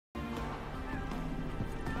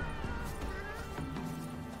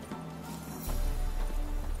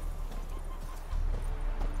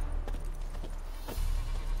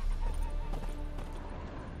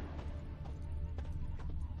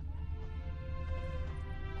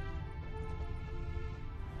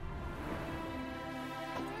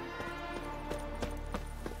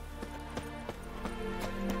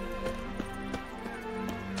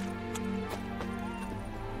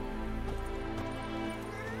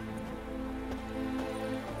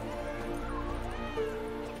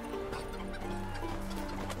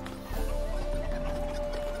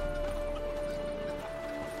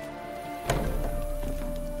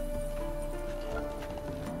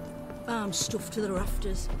arms stuffed to the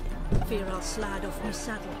rafters. Fear I'll slide off my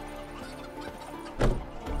saddle.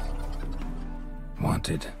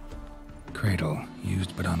 Wanted. Cradle,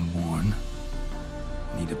 used but unworn.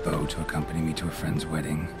 Need a bow to accompany me to a friend's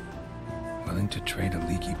wedding. Willing to trade a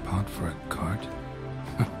leaky pot for a cart?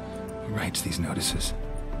 Who writes these notices?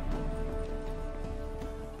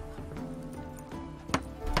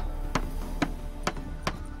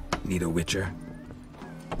 Need a witcher?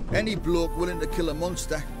 Any bloke willing to kill a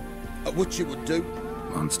monster, a witcher would do.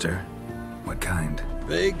 Monster? What kind?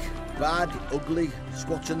 Big, bad, ugly,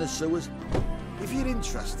 squatching the sewers. If you're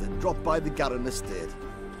interested, drop by the Garren estate.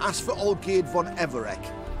 Ask for Olgierd von Everek.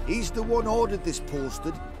 He's the one ordered this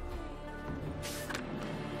posted.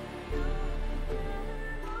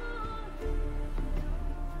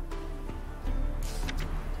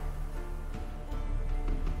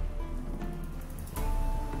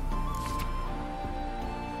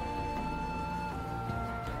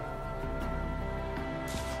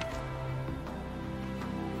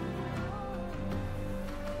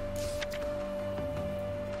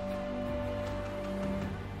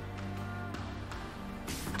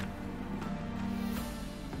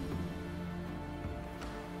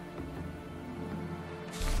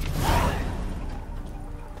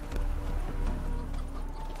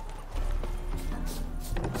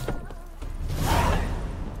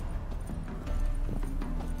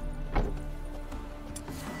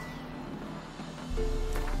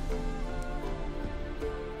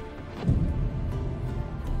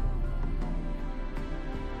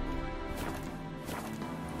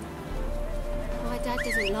 Dad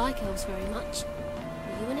doesn't like elves very much.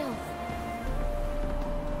 Are you an elf?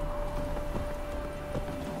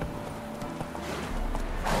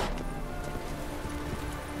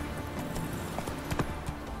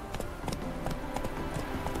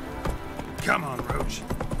 Come on, Roach.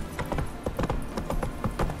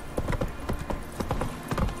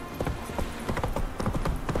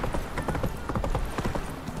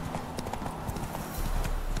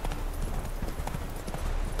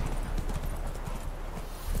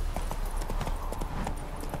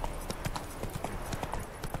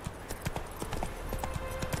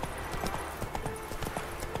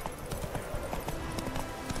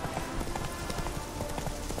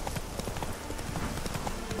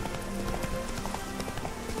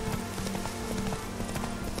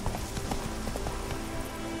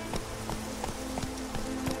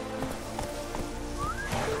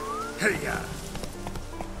 Hey-ya!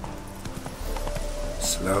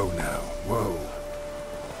 Slow now. Whoa.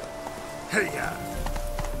 Hey-ya!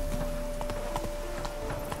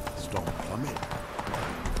 Stop coming.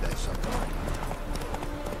 There's something.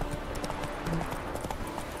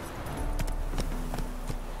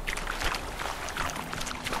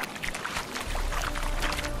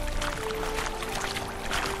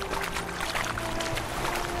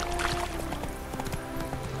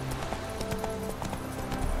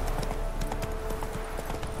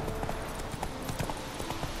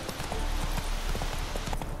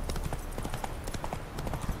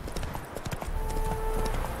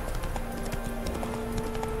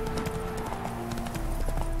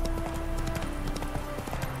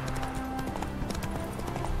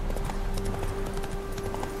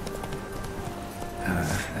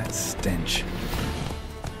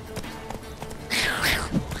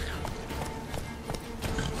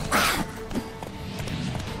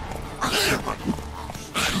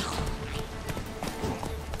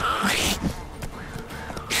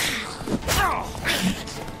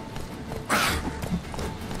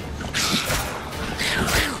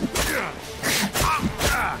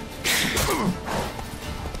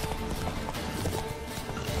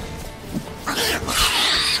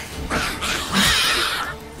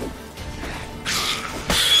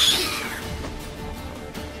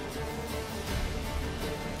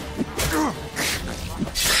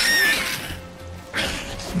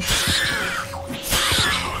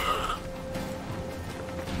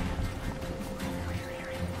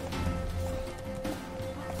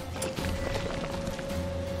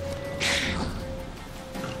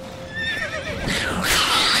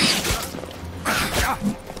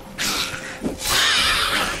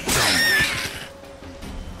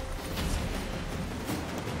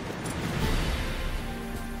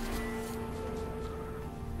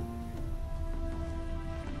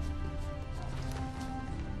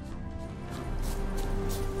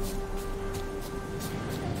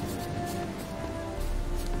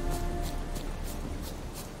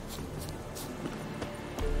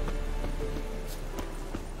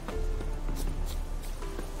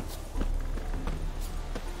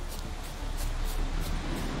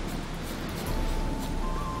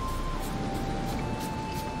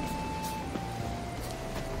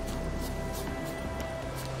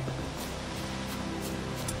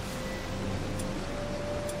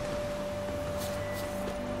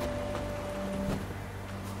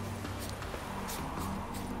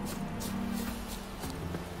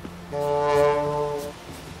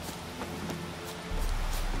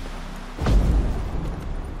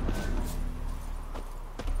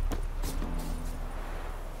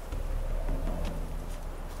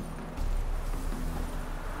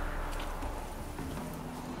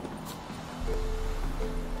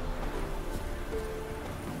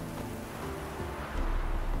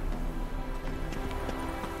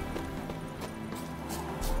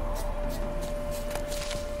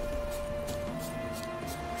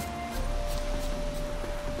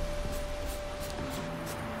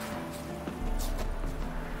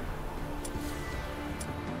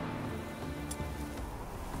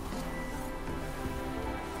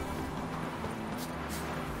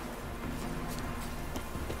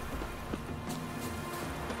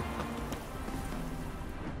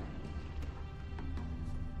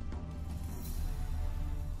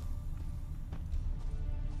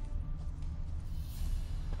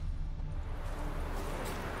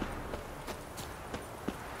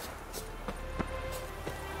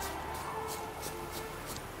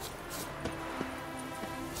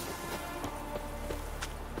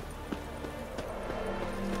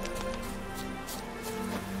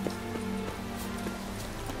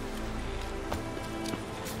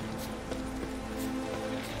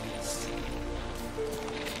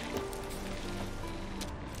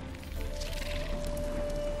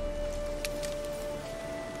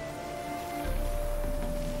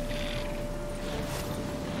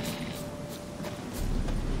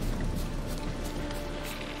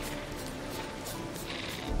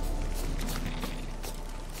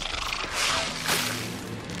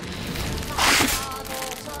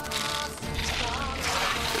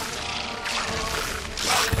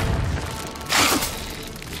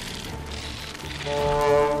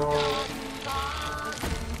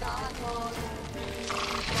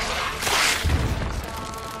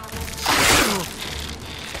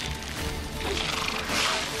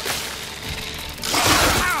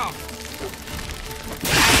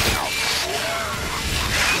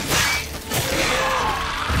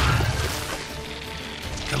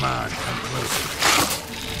 Come on, come closer.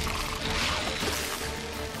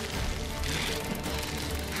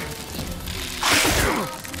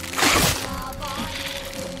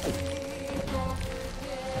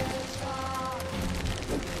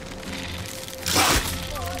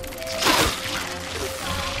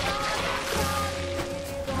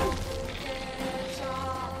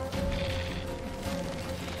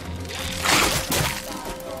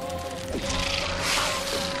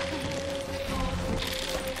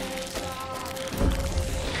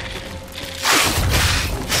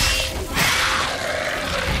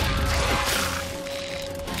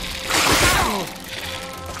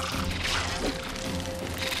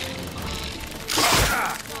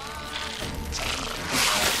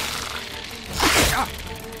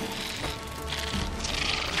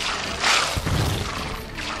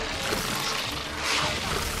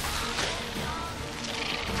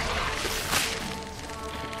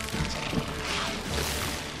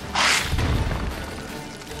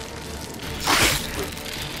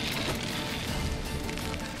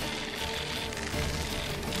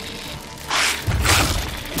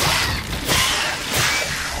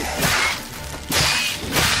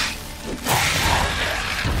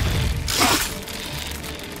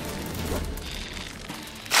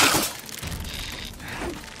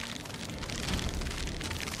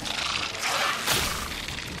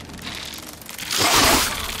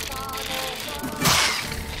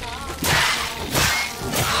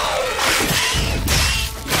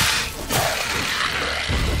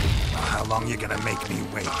 You're gonna make me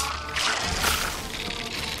wait.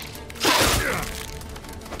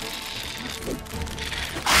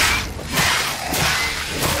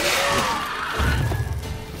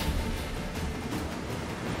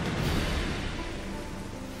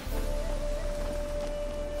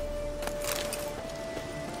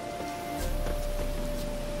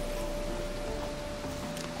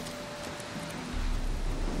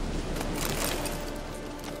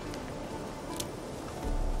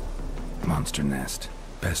 Monster nest.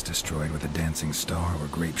 Best destroyed with a dancing star or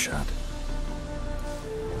grape shot.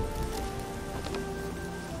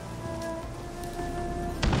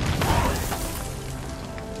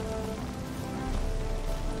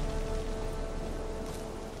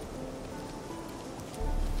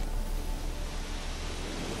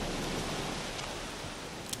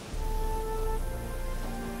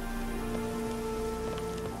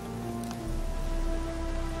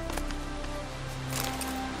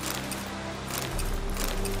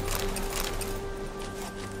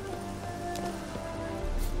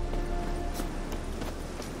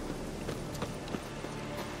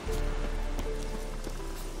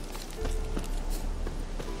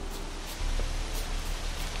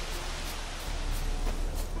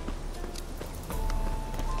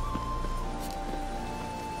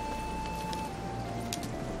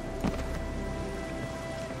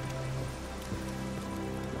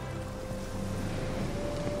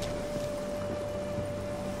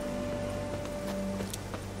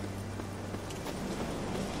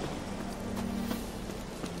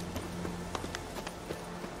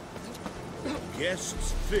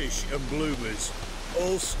 Guests, fish, and bloomers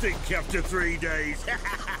all stink after 3 days.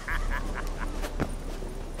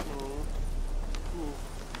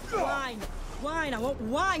 Wine! Wine! I want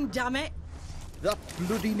wine, damn it! That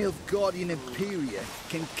bloody Nilfgaardian Imperia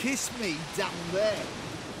can kiss me down there.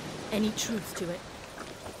 Any truth to it?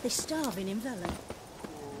 They're starving in Velen.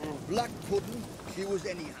 Black pudding cures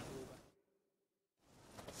any hangover.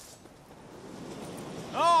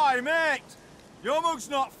 Hi, mate! Your mug's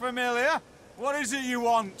not familiar. What is it you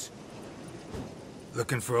want?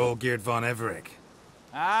 Looking for Olgierd von Everec.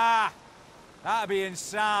 Ah! That'll be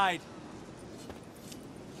inside.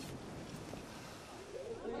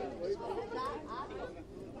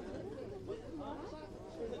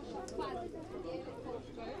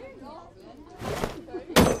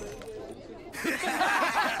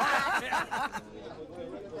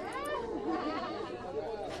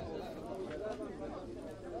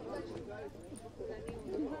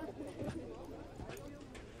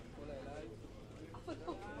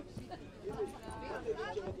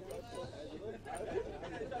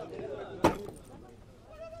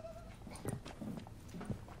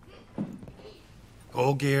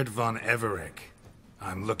 Olgierd von Everec.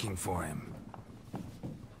 I'm looking for him.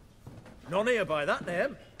 None here by that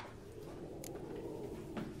name.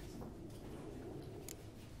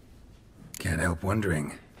 Can't help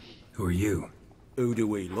wondering. Who are you? Who do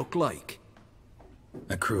we look like?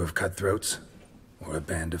 A crew of cutthroats? Or a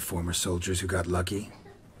band of former soldiers who got lucky?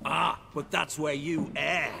 Ah, but that's where you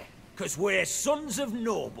err. 'Cause we're sons of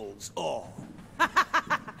nobles, all.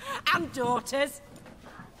 And daughters.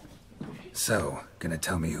 So, gonna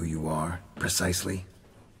tell me who you are, precisely?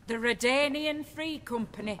 The Redanian Free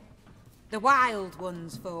Company. The Wild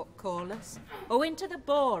Ones, folk call us, owing to the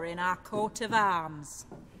boar in our coat of arms.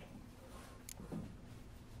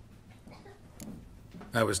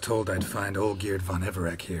 I was told I'd find Olgierd von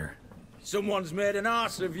Everec here. Someone's made an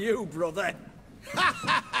arse of you, brother.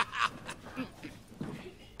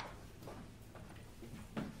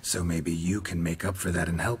 So maybe you can make up for that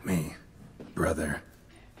and help me, brother.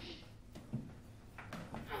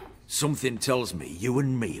 Something tells me you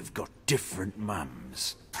and me have got different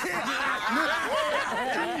mums.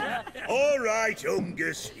 All right,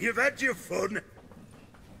 Ungus, you've had your fun.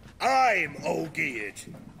 I'm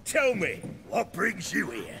Olgierd. Tell me, what brings you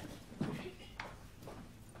here?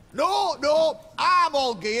 No, I'm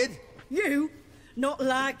Olgierd. You? Not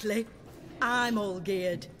likely. I'm all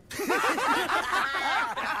geared.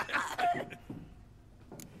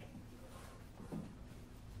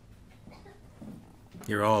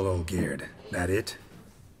 You're all Olgierd. That it?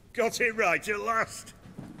 Got it right at last.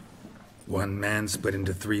 One man split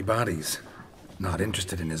into 3 bodies. Not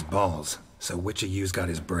interested in his balls, so which of you's got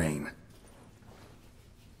his brain?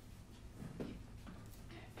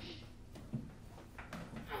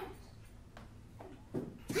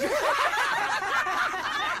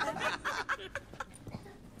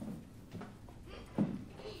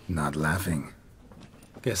 Not laughing.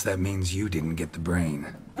 Guess that means you didn't get the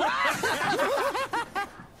brain.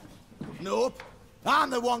 Nope, I'm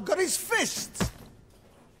the one got his fists.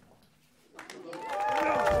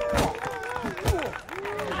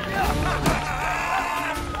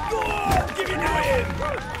 Give it to him!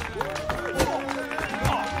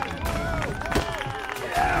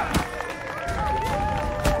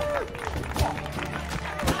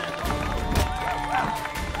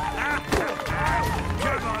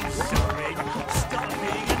 Come on, sorry. Stop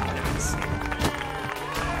being a Nazi.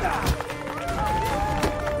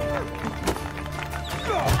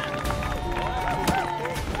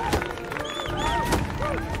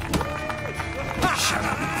 Shut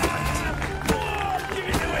up and fight. Give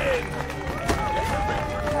it to him!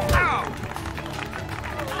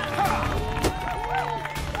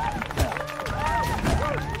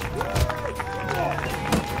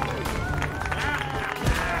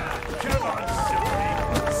 Come on,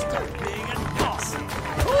 sorry. Stop being a Nazi.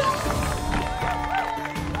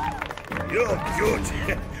 You're good.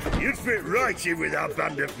 You'd fit right in with our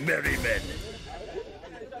band of merry men.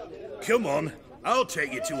 Come on, I'll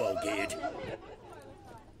take you to Olgierd.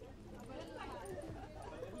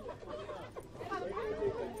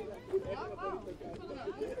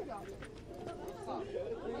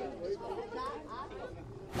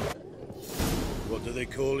 What do they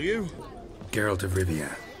call you? Geralt of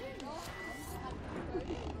Rivia.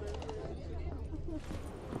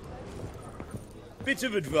 Bit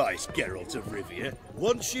of advice, Geralt of Rivia.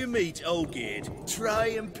 Once you meet Olgierd, try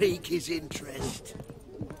and pique his interest.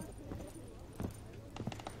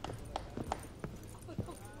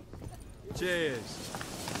 Cheers.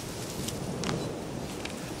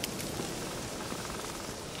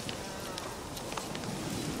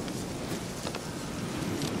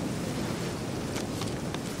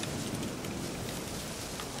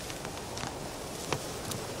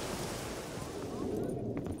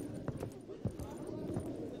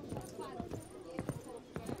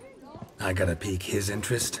 I gotta pique his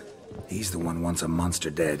interest? He's the one who wants a monster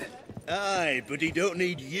dead. Aye, but he don't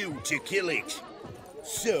need you to kill it.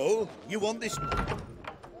 So, you want this...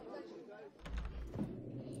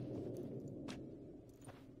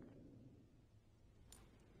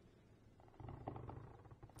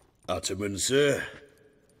 Ataman, sir.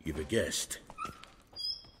 You've a guest.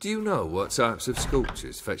 Do you know what types of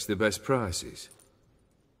sculptures fetch the best prices?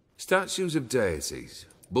 Statues of deities,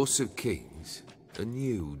 busts of kings, and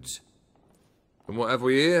nudes. And what have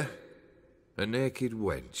we here? A naked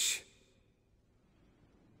wench.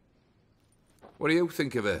 What do you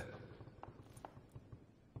think of her?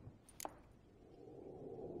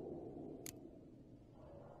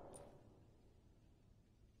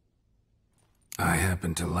 I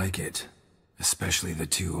happen to like it. Especially the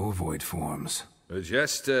two ovoid forms. A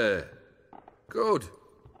jester. Good.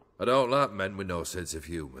 I don't like men with no sense of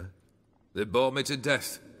humour. They bore me to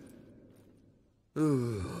death.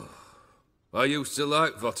 I used to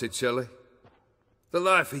like Botticelli. The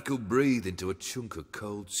life he could breathe into a chunk of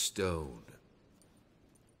cold stone.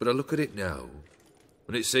 But I look at it now,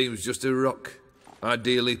 and it seems just a rock,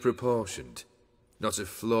 ideally proportioned. Not a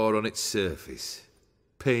flaw on its surface.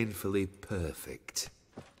 Painfully perfect.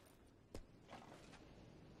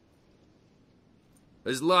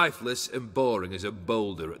 As lifeless and boring as a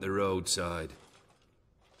boulder at the roadside.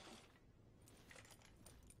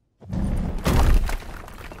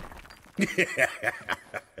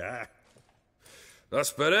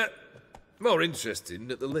 That's better. More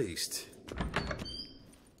interesting, at the least.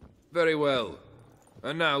 Very well.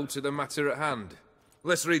 And now to the matter at hand.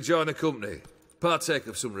 Let's rejoin the company. Partake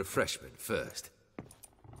of some refreshment first.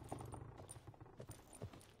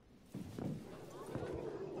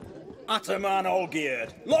 Ataman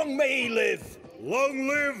Olgierd, long may he live! Long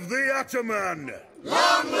live the Ataman!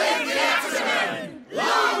 Long live the Ataman!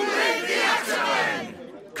 Long live the Ataman!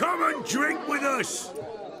 Come and drink with us!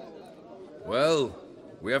 Well,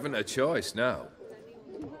 we haven't a choice now.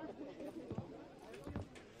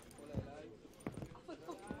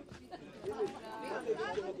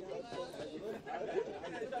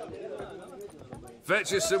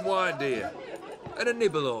 Fetch us some wine, dear. And a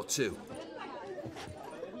nibble or two.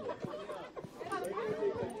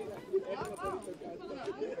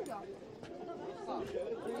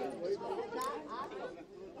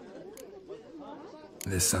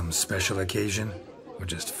 This some special occasion? Or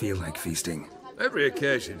just feel like feasting? Every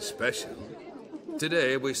occasion's special.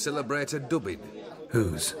 Today we celebrate a dubbing.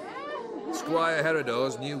 Whose? Squire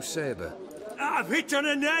Herodor's new sabre. I've hit on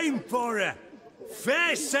a name for her.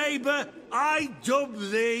 Fair sabre, I dub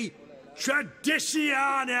thee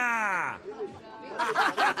Tradiciana!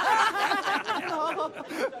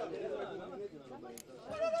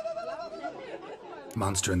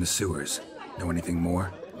 Monster in the sewers. Know anything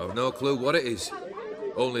more? I've no clue what it is.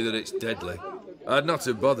 Only that it's deadly. I'd not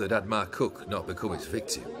have bothered had my cook not become its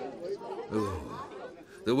victim. Oh,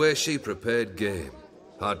 the way she prepared game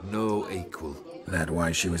had no equal. That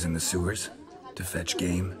why she was in the sewers? To fetch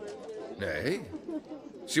game? Nay.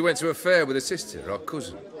 She went to a fair with a sister or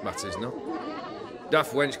cousin, matters not.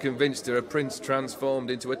 Daft wench convinced her a prince transformed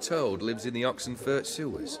into a toad lives in the Oxenfurt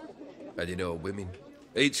sewers. And you know women.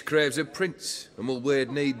 Each craves a prince and will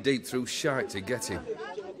wade knee-deep through shite to get him.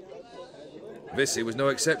 Vissy was no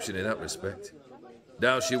exception in that respect.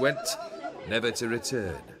 Down she went, never to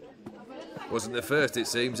return. Wasn't the first, it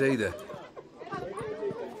seems, either.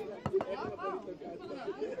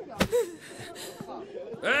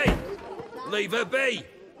 Hey! Leave her be!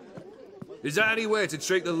 Is that any way to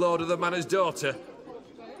treat the lord of the manor's daughter?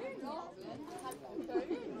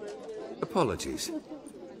 Apologies.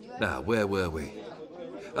 Now, where were we?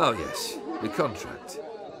 Oh, yes, the contract.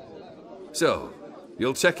 So,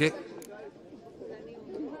 you'll check it?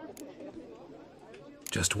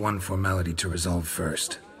 Just one formality to resolve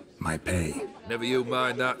first. My pay. Never you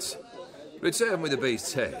mind that. Return with the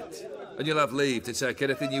beast's head, and you'll have leave to take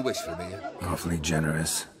anything you wish from me. Awfully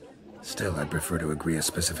generous. Still, I'd prefer to agree a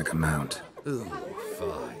specific amount. Ooh,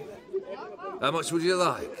 fine. How much would you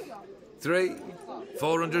like?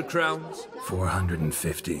 400 crowns?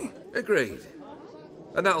 450. Agreed.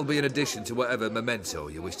 And that'll be in addition to whatever memento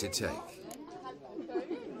you wish to take.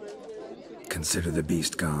 Consider the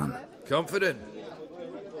beast gone. Confident?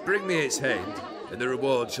 Bring me its head, and the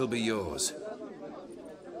reward shall be yours.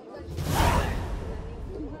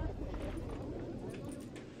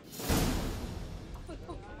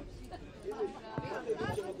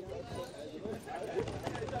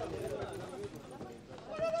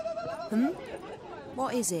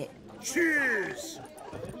 What is it? Cheers!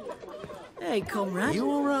 Hey, comrade. You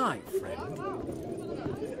all right, friend?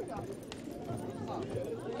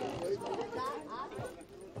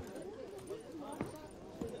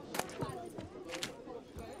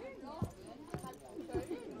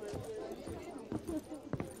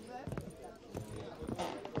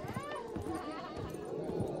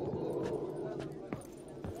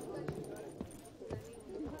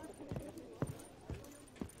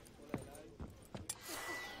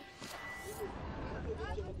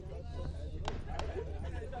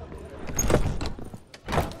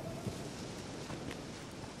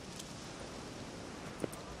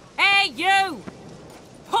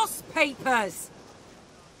 Papers!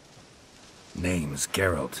 Name's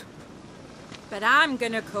Geralt. But I'm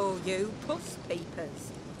gonna call you Puss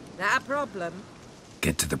Peepers. That a problem?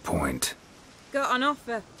 Get to the point. Got an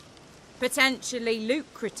offer. Potentially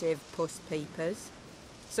lucrative Puss Peepers.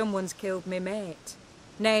 Someone's killed me mate.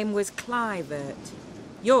 Name was Clivert.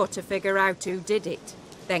 You're to figure out who did it,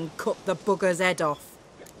 then cut the bugger's head off.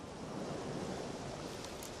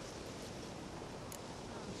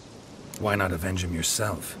 Why not avenge him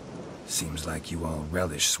yourself? Seems like you all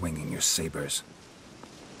relish swinging your sabers.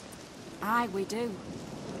 Aye, we do.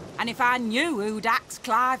 And if I knew who'd axed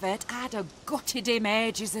Clivert, I'd have gutted him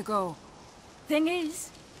ages ago. Thing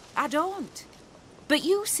is, I don't. But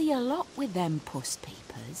you see a lot with them Puss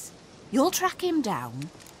Peepers. You'll track him down.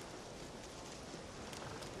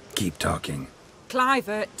 Keep talking.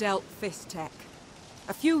 Clivert dealt Fistech.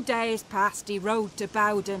 A few days past, he rode to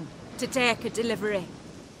Bowden to take a delivery.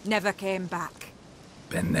 Never came back.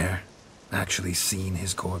 Been there? Actually seen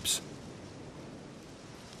his corpse?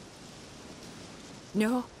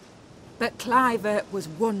 No. But Clivert was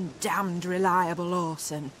one damned reliable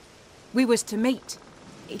Orson. We was to meet.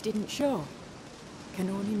 He didn't show. Can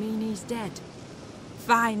only mean he's dead.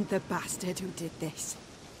 Find the bastard who did this.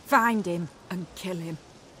 Find him and kill him.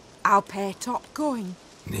 I'll pay top coin.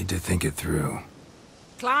 Need to think it through.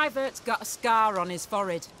 Clivert's got a scar on his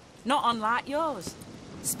forehead. Not unlike yours.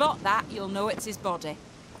 Spot that, you'll know it's his body.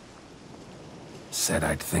 Said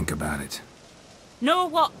I'd think about it. Know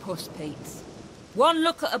what, Puss Peeps? One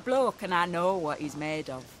look at a bloke and I know what he's made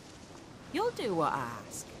of. You'll do what I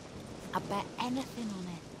ask. I bet anything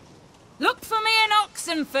on it. Look for me in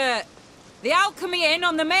Oxenfurt. The Alchemy Inn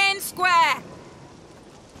on the main square.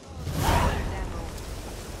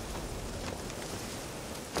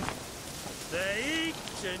 They eat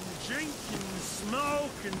and drink and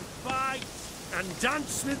smoke and fight and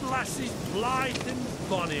dance with lasses blithe and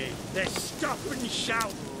bonny. They stop and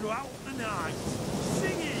shout throughout the night,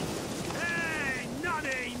 singing, "Hey,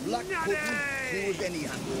 Noddy, Black Noddy!" pudding, cause any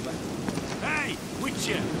hangover. Hey,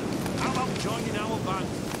 Witcher, how about joining our band?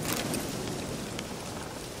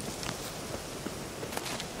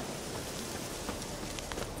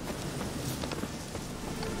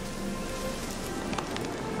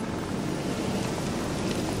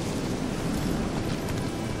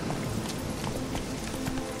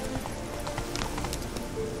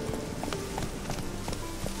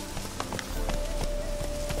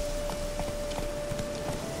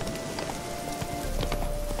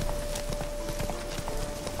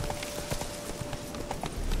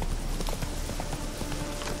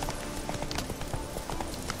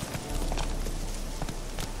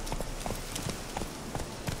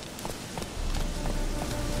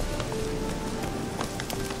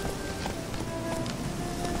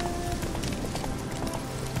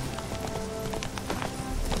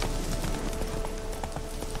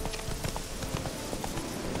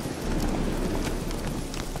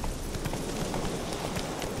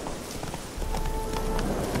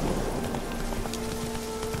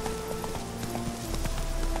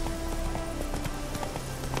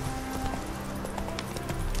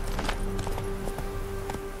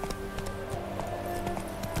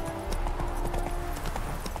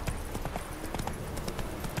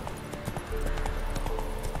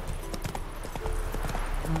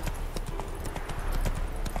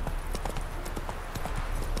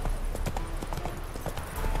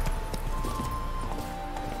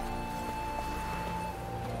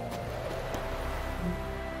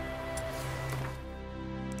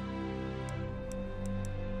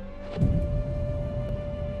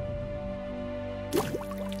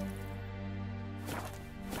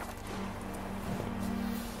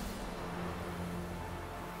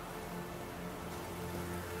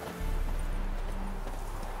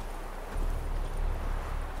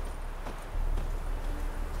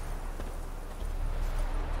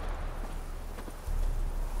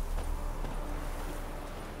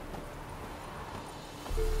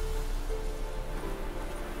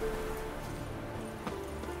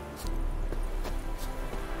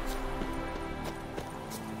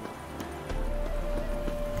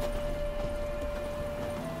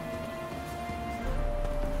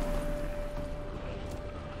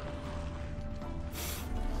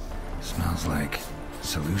 Smells like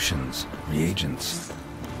solutions, reagents.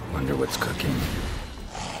 Wonder what's cooking.